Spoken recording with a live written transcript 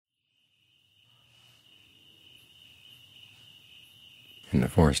In the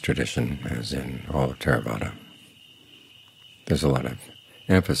forest tradition, as in all of Theravada, there's a lot of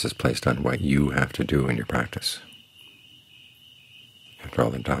emphasis placed on what you have to do in your practice. After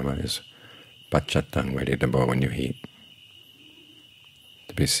all, the Dhamma is pacchattan veditabo when you eat,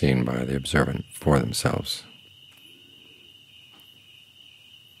 to be seen by the observant for themselves.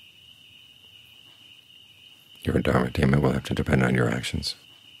 Your Dharma attainment will have to depend on your actions.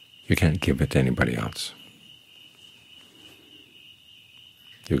 You can't give it to anybody else.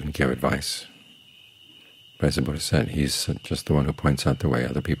 You can give advice, but as the Buddha said, he's just the one who points out the way.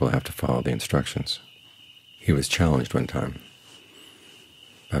 Other people have to follow the instructions. He was challenged one time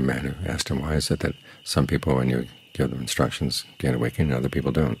by a man who asked him, why is it that some people, when you give them instructions, gain awakening, and other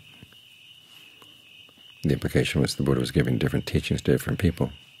people don't? The implication was the Buddha was giving different teachings to different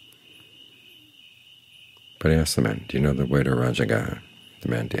people. But he asked the man, do you know the way to Rajagaha? The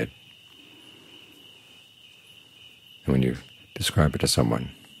man did. And when you describe it to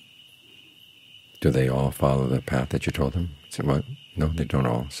someone, do they all follow the path that you told them? He said, well, no, they don't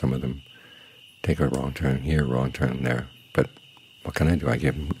all. Some of them take a wrong turn here, wrong turn there. But what can I do? I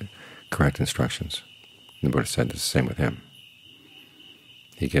give them correct instructions. And the Buddha said it's the same with him.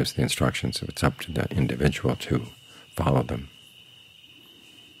 He gives the instructions, so it's up to the individual to follow them.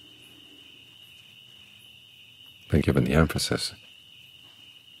 But given the emphasis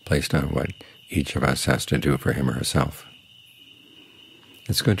placed on what each of us has to do for him or herself,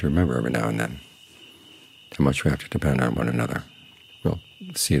 it's good to remember every now and then how much we have to depend on one another. We'll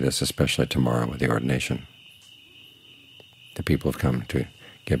see this especially tomorrow with the ordination. The people have come to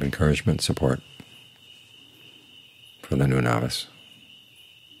give encouragement, support for the new novice,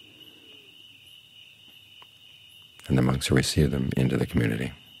 and the monks who receive them into the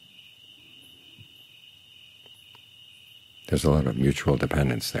community. There's a lot of mutual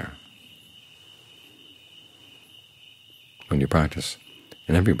dependence there. When you practice,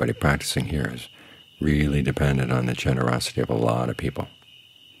 and everybody practicing here is really dependent on the generosity of a lot of people.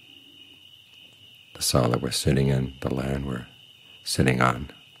 The sala we're sitting in, the land we're sitting on,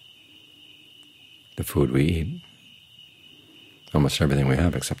 the food we eat, almost everything we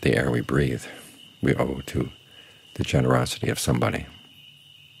have except the air we breathe, we owe to the generosity of somebody.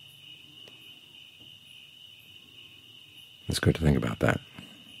 It's good to think about that.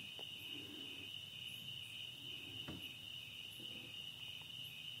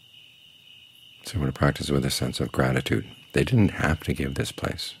 So I want to practice with a sense of gratitude. They didn't have to give this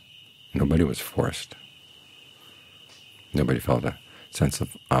place. Nobody was forced. Nobody felt a sense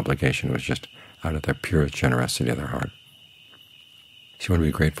of obligation. It was just out of their purest generosity of their heart. So you want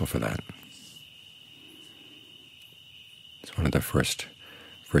to be grateful for that. It's one of the first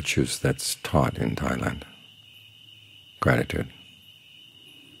virtues that's taught in Thailand. Gratitude.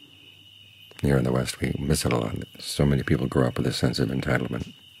 Here in the West we miss it a lot. So many people grow up with a sense of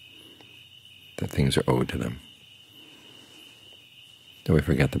entitlement, that things are owed to them. That we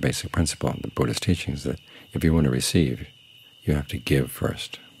forget the basic principle of the Buddhist teachings, that if you want to receive, you have to give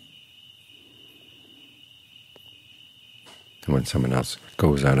first. And when someone else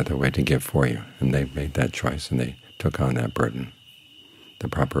goes out of their way to give for you, and they've made that choice and they took on that burden, the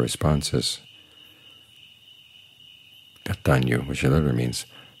proper response is gatanyu, which literally means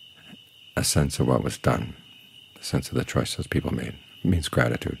a sense of what was done, a sense of the choices people made. It means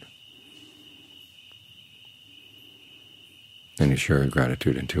gratitude. And you show your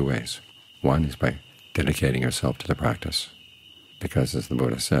gratitude in two ways. One is by dedicating yourself to the practice, because as the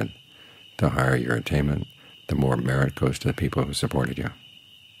Buddha said, the higher your attainment, the more merit goes to the people who supported you.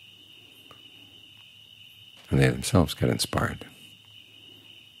 And they themselves get inspired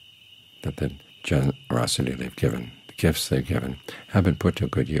that the generosity they've given, the gifts they've given, have been put to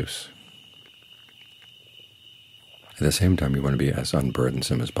good use. At the same time, you want to be as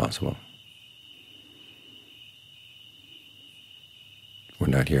unburdensome as possible. We're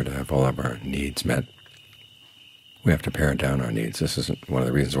not here to have all of our needs met. We have to pare down our needs. This isn't one of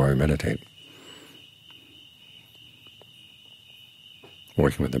the reasons why we meditate.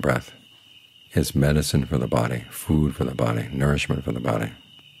 Working with the breath is medicine for the body, food for the body, nourishment for the body.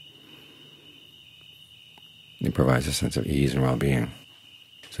 It provides a sense of ease and well-being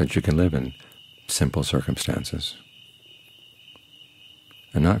so that you can live in simple circumstances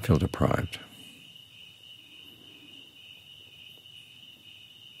and not feel deprived.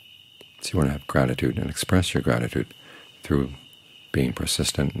 So you want to have gratitude and express your gratitude through being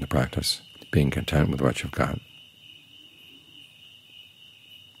persistent in the practice, being content with what you've got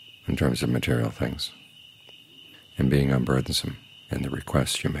in terms of material things, and being unburdensome in the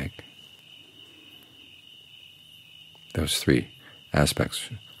requests you make. Those three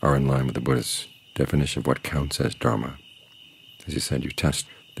aspects are in line with the Buddha's definition of what counts as Dharma. As you said, you test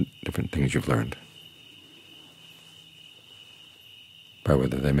the different things you've learned by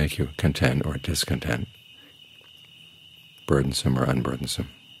whether they make you content or discontent, burdensome or unburdensome,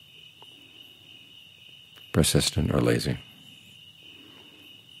 persistent or lazy.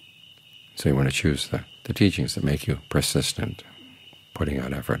 So you want to choose the teachings that make you persistent, putting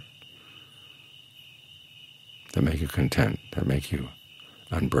out effort, that make you content, that make you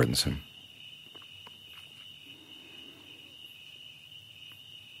unburdensome.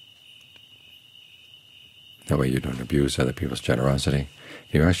 That way you don't abuse other people's generosity.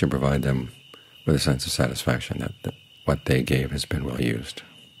 You actually provide them with a sense of satisfaction that what they gave has been well used.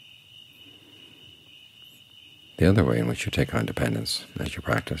 The other way in which you take on dependence as you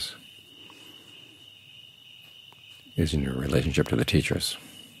practice is in your relationship to the teachers.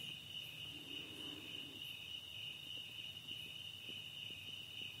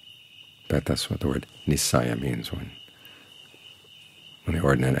 But that's what the word nisaya means when the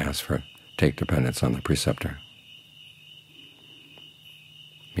ordinand asks for take dependence on the preceptor.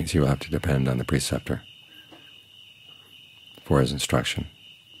 It means you will have to depend on the preceptor for his instruction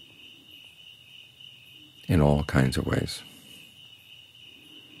in all kinds of ways.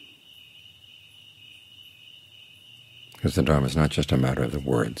 Because the Dharma is not just a matter of the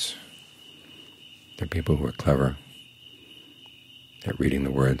words. There are people who are clever at reading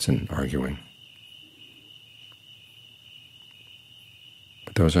the words and arguing.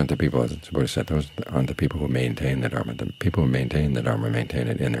 But those aren't the people, as the Buddha said, those aren't the people who maintain the Dharma. The people who maintain the Dharma maintain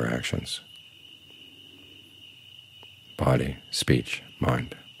it in their actions. Body, speech,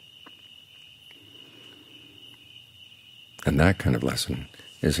 mind. And that kind of lesson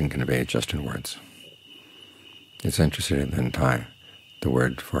isn't conveyed just in words. It's interesting that in Thai, the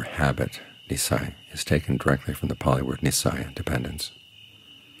word for habit, nisai, is taken directly from the Pali word nisaya, dependence.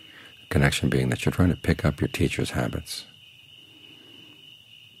 The connection being that you're trying to pick up your teacher's habits.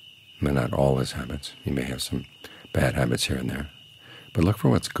 But not all his habits. You may have some bad habits here and there. But look for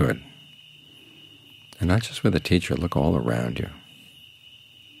what's good. And not just with a teacher, look all around you.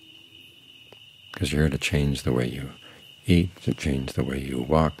 Because you're here to change the way you eat, to change the way you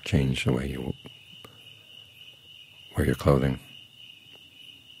walk, change the way you wear your clothing.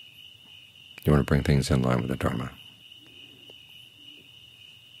 You want to bring things in line with the Dharma.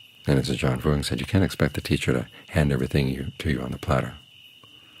 And as John Fuang said, you can't expect the teacher to hand everything to you on the platter.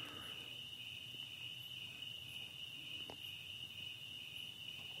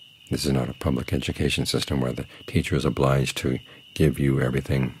 This is not a public education system where the teacher is obliged to give you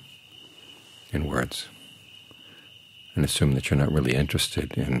everything in words and assume that you're not really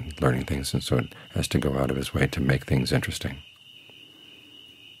interested in learning things, and so it has to go out of his way to make things interesting.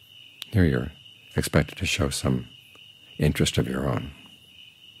 Here you're expected to show some interest of your own.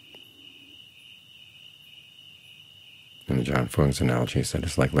 In John Fuang's analogy, he said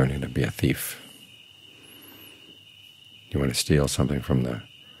it's like learning to be a thief. You want to steal something from the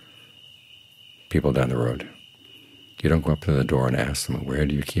people down the road. You don't go up to the door and ask them, where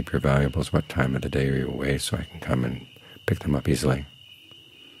do you keep your valuables? What time of the day are you away so I can come and pick them up easily?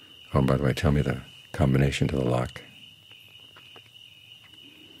 Oh, and by the way, tell me the combination to the lock.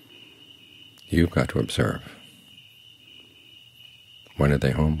 You've got to observe. When are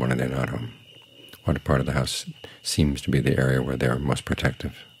they home? When are they not home? What part of the house seems to be the area where they're most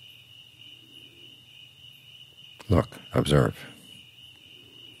protective? Look, observe.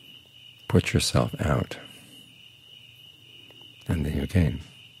 Put yourself out, and then you gain.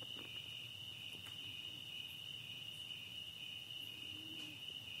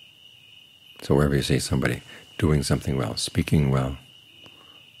 So wherever you see somebody doing something well, speaking well,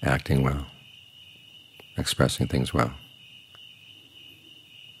 acting well, expressing things well,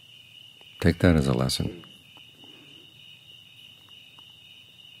 take that as a lesson.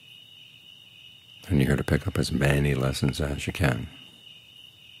 And you're here to pick up as many lessons as you can.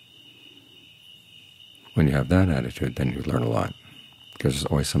 When you have that attitude, then you learn a lot, because there's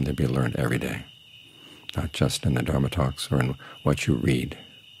always something to be learned every day, not just in the Dharma talks or in what you read,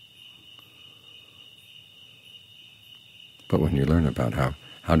 but when you learn about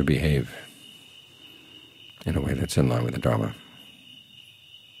how to behave in a way that's in line with the Dharma.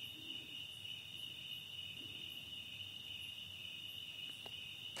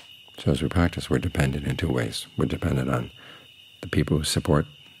 So as we practice, we're dependent in two ways. We're dependent on the people who support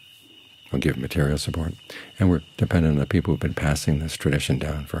or give material support, and we're dependent on the people who've been passing this tradition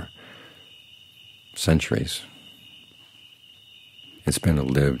down for centuries. It's been a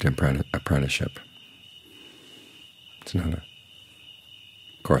lived apprenticeship. It's not a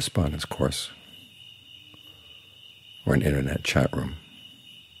correspondence course or an internet chat room.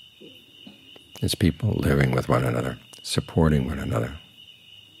 It's people living with one another, supporting one another,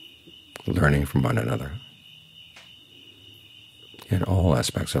 learning from one another in all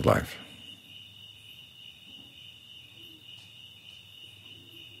aspects of life.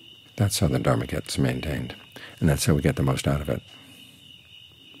 That's how the Dharma gets maintained, and that's how we get the most out of it,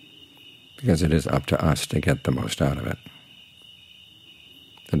 because it is up to us to get the most out of it.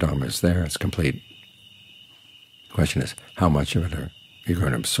 The Dharma is there, it's complete. The question is, how much of it are you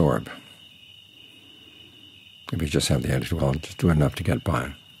going to absorb? If you just have the attitude, well, just do enough to get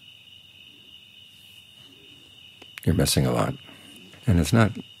by, you're missing a lot. And it's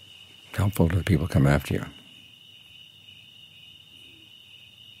not helpful to the people who come after you.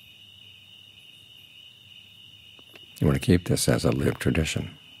 You want to keep this as a lived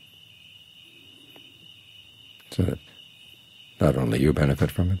tradition, so that not only you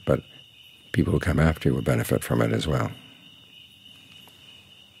benefit from it, but people who come after you will benefit from it as well.